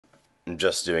I'm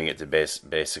just doing it to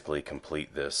basically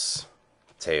complete this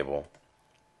table.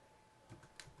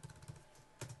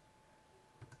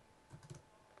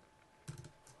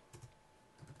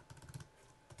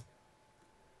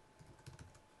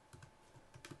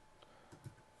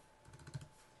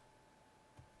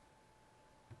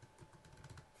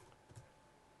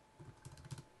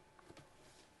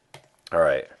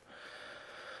 Alright.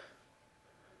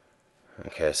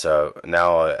 Okay, so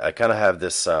now I kind of have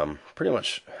this, pretty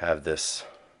much have this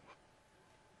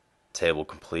table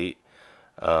complete.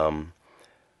 What I'm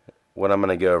going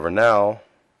to go over now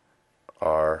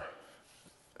are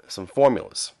some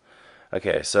formulas.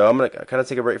 Okay, so I'm going to kind of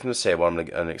take a break from this table. I'm going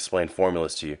to explain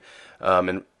formulas to you.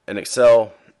 In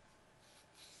Excel,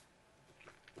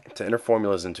 to enter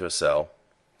formulas into a cell,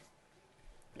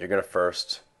 you're going to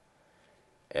first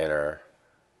enter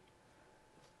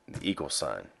the equal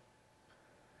sign.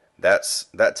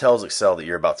 That tells Excel that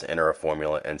you're about to enter a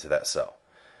formula into that cell.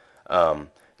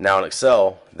 Now in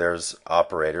Excel, there's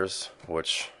operators,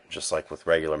 which, just like with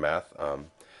regular math,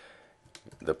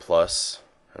 the plus,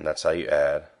 and that's how you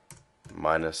add,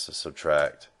 minus to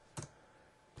subtract,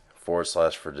 forward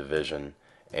slash for division,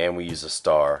 and we use a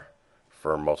star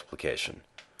for multiplication.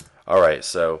 Alright,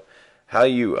 so how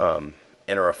you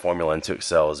enter a formula into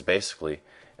Excel is basically,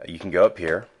 you can go up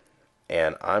here,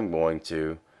 and I'm going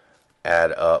to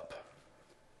add up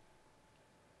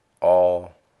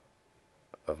all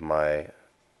of my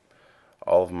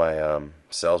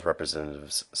sales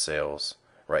representatives sales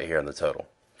right here in the total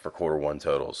for quarter one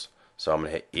totals. So I'm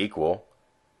going to hit equal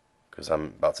because I'm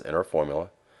about to enter a formula,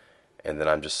 and then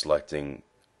I'm just selecting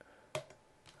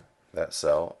that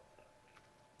cell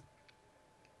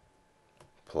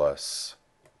plus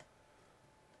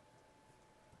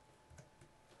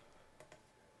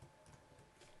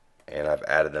and I've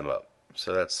added them up.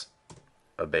 So that's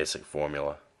a basic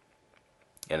formula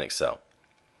in Excel.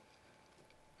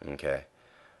 Okay.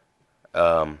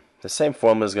 The same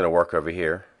formula is going to work over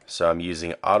here. So I'm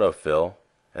using autofill,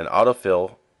 and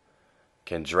autofill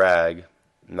can drag.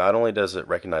 Not only does it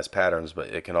recognize patterns, but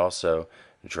it can also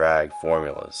drag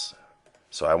formulas.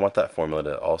 So I want that formula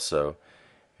to also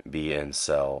be in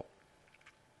cell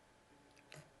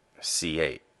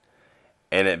C8.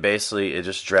 And it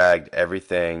just dragged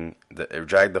everything, it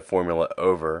dragged the formula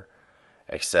over,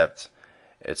 except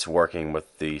it's working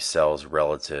with the cells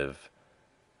relative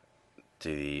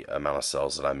to the amount of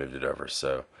cells that I moved it over.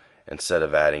 So instead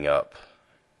of adding up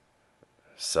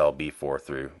cell B4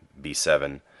 through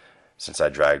B7, since I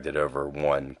dragged it over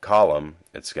one column,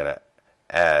 it's going to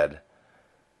add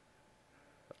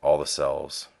all the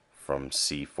cells from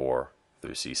C4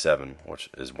 through C7, which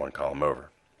is one column over.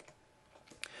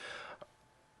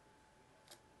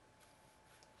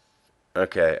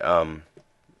 Okay,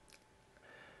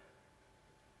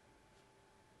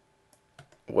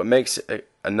 what makes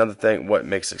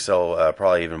Excel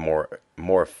probably even more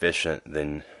efficient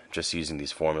than just using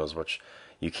these formulas, which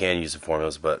you can use the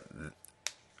formulas, but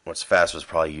what's faster is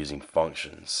probably using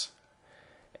functions.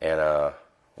 And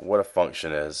what a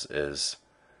function is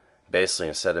basically,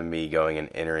 instead of me going and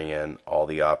entering in all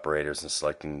the operators and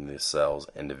selecting the cells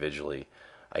individually,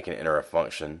 I can enter a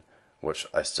function, which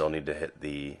I still need to hit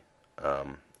the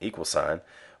equal sign,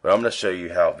 but I'm going to show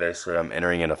you how basically I'm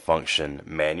entering in a function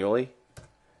manually,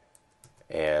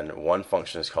 and one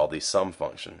function is called the sum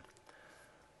function.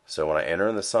 So when I enter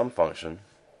in the sum function,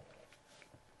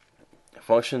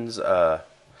 there's a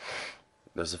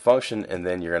function, and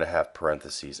then you're going to have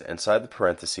parentheses. Inside the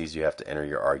parentheses you have to enter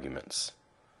your arguments.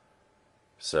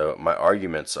 So my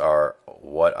arguments are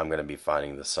what I'm going to be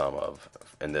finding the sum of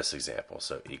in this example.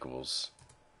 So equals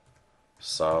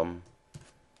sum,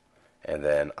 and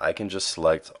then I can just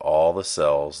select all the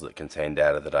cells that contain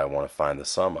data that I want to find the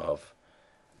sum of,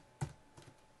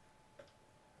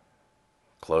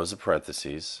 close the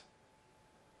parentheses,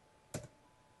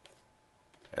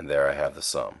 and there I have the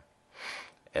sum.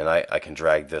 And I can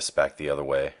drag this back the other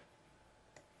way,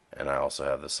 and I also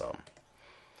have the sum.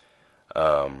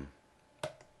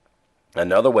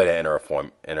 Another way to enter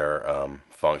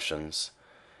functions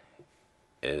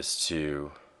is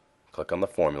to click on the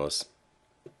formula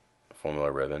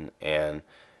ribbon, and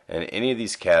in any of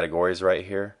these categories right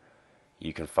here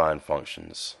you can find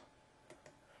functions.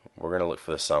 We're going to look for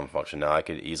the sum function. Now I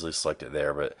could easily select it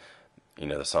there, but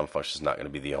the sum function is not going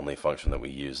to be the only function that we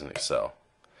use in Excel.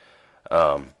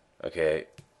 Okay,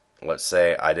 let's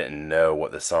say I didn't know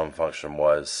what the sum function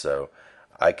was, so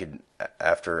I could,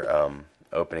 after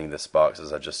opening this box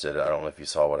as I just did, I don't know if you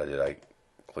saw what I did. I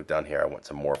clicked down here, I went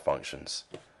to more functions.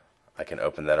 I can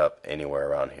open that up anywhere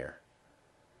around here.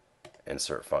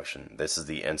 Insert function. This is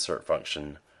the insert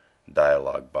function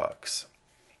dialog box.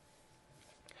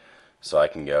 So I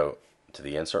can go to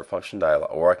the insert function dialog,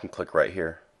 or I can click right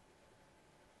here,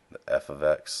 the f of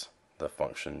x, the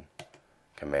function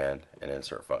command, and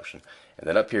insert function. And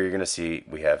then up here you're going to see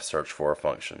we have search for a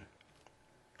function.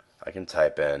 I can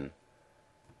type in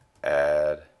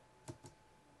add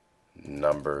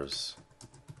numbers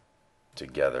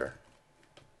together,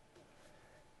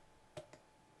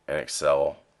 and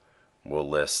Excel will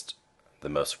list the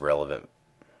most relevant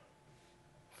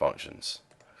functions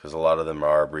because a lot of them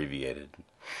are abbreviated.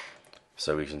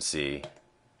 So we can see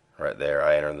right there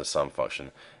I enter the sum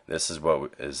function. This is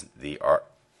what is the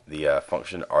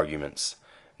function arguments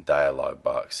dialog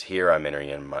box. Here I'm entering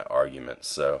in my arguments.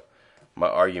 So my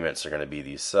arguments are going to be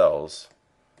these cells.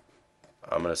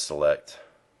 I'm going to select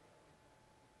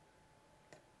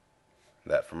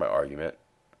that for my argument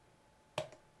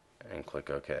and click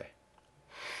OK.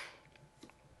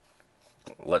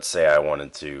 Let's say I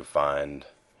wanted to find,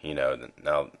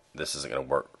 now this isn't going to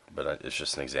work, but it's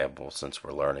just an example since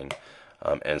we're learning.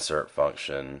 Insert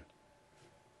function,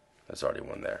 there's already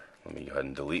one there. Let me go ahead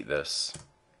and delete this.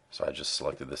 So I just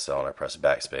selected the cell and I pressed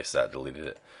backspace, that deleted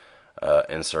it.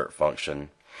 Insert function,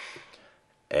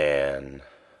 and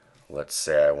let's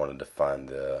say I wanted to find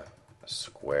the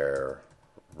square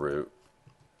root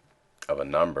of a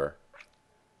number,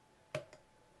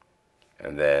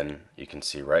 and then you can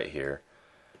see right here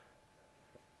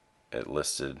it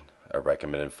listed a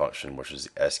recommended function, which is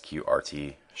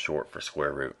sqrt, short for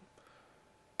square root.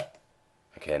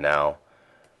 Okay, now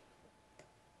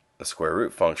the square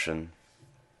root function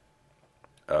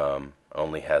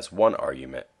only has one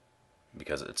argument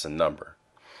because it's a number.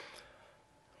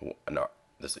 You're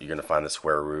going to find the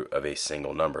square root of a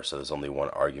single number, so there's only one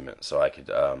argument. So I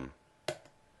could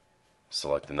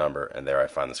select the number, and there I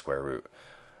find the square root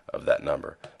of that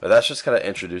number. But that's just kind of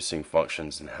introducing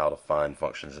functions and how to find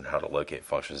functions and how to locate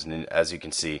functions. And as you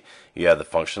can see, you have the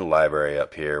function library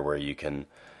up here where you can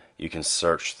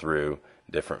search through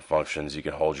different functions. You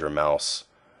can hold your mouse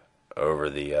over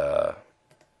the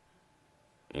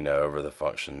over the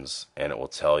functions, and it will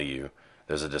tell you,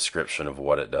 there's a description of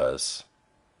what it does,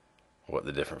 what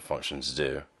the different functions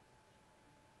do.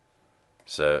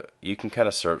 So you can kind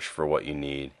of search for what you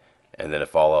need, and then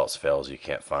if all else fails, you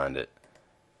can't find it,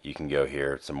 you can go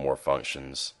here to more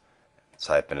functions,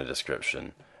 type in a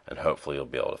description, and hopefully you'll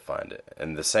be able to find it.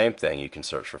 And the same thing, you can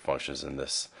search for functions in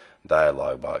this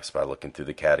dialog box by looking through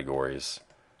the categories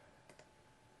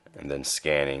and then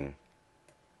scanning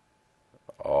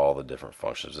all the different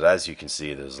functions. But as you can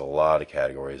see, there's a lot of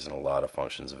categories and a lot of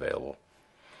functions available.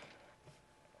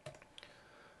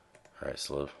 Alright,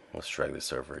 so let's drag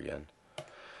this over again.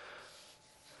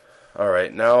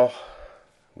 Alright, now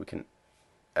we can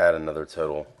add another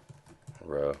total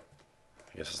row.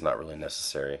 I guess it's not really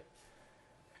necessary.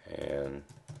 And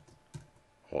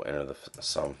we'll enter the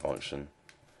sum function.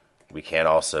 We can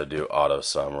also do auto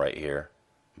sum right here.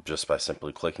 Just by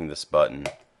simply clicking this button,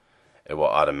 it will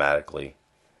automatically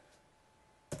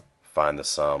find the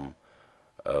sum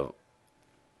of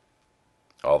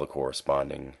all the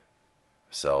corresponding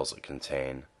cells that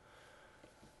contain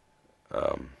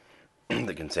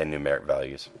numeric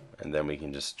values, and then we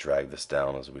can just drag this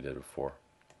down as we did before.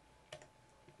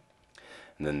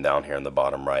 And then down here in the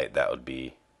bottom right, that would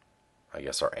be, I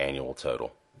guess, our annual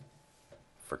total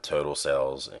for total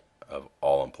sales of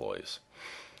all employees.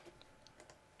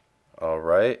 All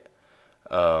right.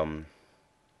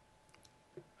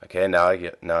 Okay, now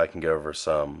I can go over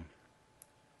some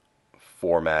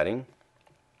formatting.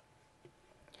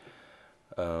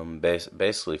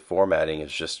 Basically, formatting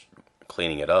is just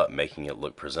cleaning it up, making it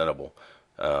look presentable.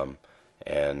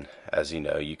 And as you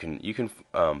know, you can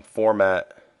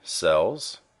format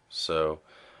cells. So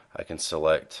I can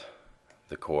select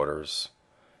the quarters,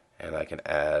 and I can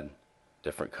add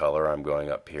different color. I'm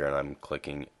going up here and I'm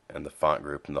clicking in the font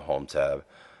group in the Home tab.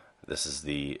 This is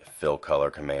the fill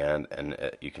color command, and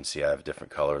you can see I have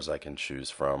different colors I can choose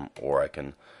from, or I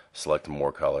can select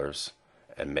more colors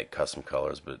and make custom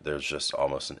colors, but there's just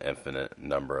almost an infinite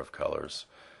number of colors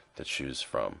to choose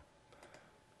from.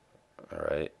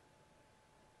 Alright,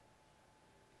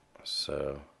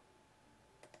 so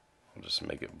I'll just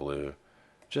make it blue,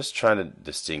 just trying to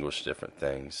distinguish different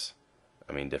things,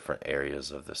 different areas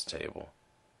of this table.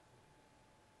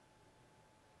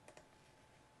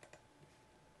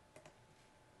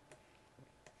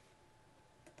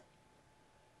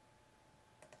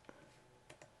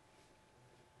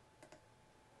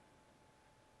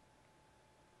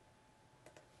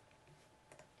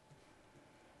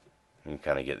 You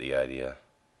kind of get the idea.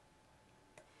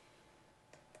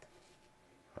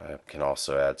 I can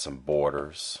also add some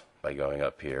borders by going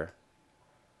up here.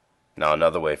 Now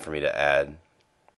another way for me to add